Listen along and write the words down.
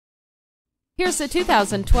Here's the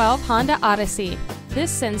 2012 Honda Odyssey.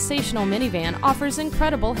 This sensational minivan offers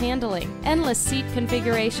incredible handling, endless seat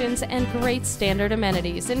configurations, and great standard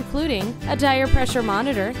amenities, including a tire pressure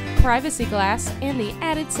monitor, privacy glass, and the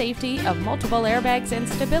added safety of multiple airbags and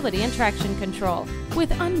stability and traction control.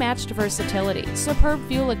 With unmatched versatility, superb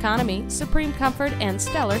fuel economy, supreme comfort, and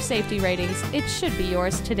stellar safety ratings, it should be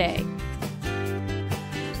yours today.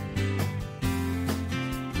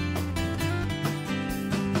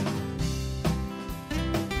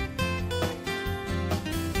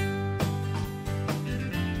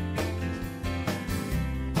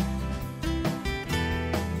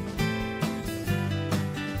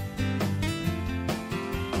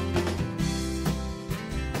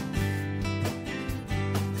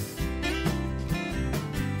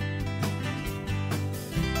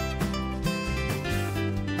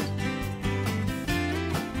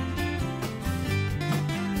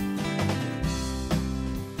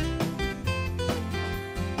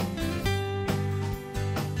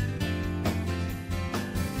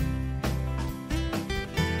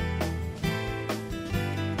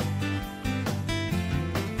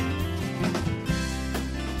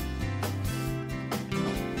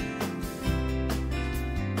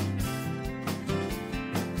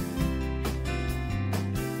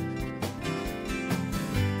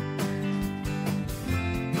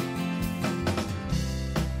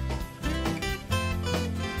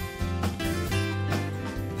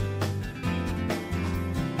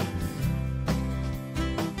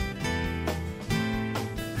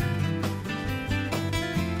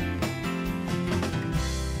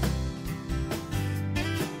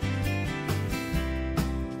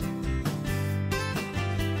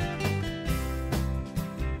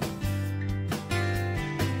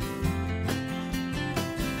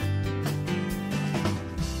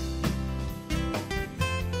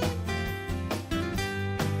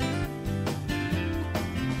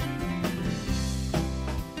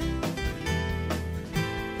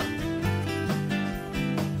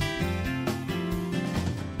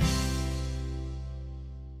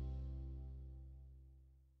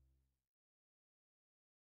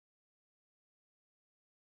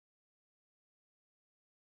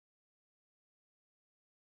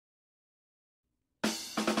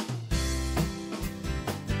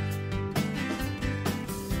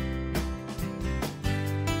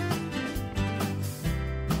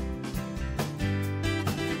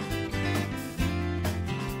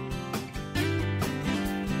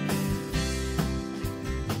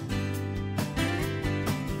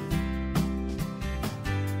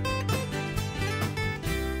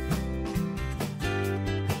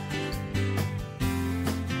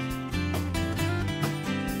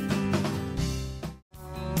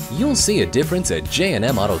 You'll see a difference at J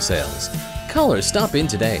M Auto Sales. Call or stop in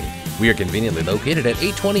today. We are conveniently located at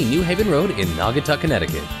 820 New Haven Road in Naugatuck,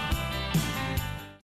 Connecticut.